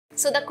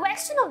So the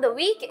question of the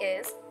week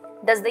is,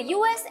 does the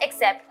US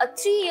accept a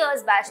 3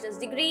 years bachelor's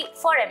degree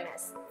for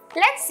MS?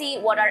 Let's see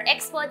what our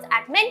experts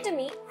at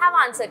MentR-Me have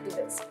answered to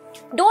this.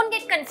 Don't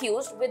get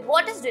confused with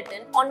what is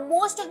written on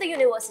most of the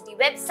university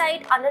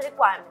website under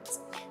requirements.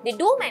 They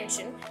do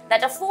mention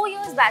that a 4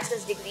 years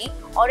bachelor's degree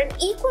or an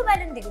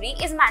equivalent degree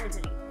is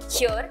mandatory.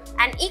 Here,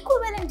 an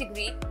equivalent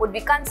degree would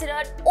be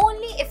considered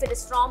only if it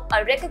is from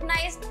a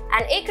recognized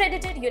and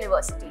accredited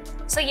university.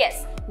 So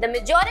yes, the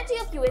majority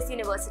of US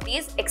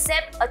universities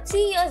accept a 3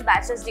 years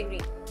bachelor's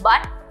degree,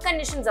 but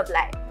conditions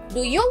apply.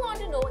 Do you want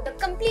to know the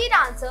complete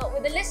answer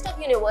with a list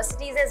of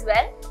universities as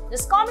well?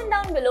 Just comment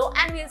down below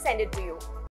and we'll send it to you.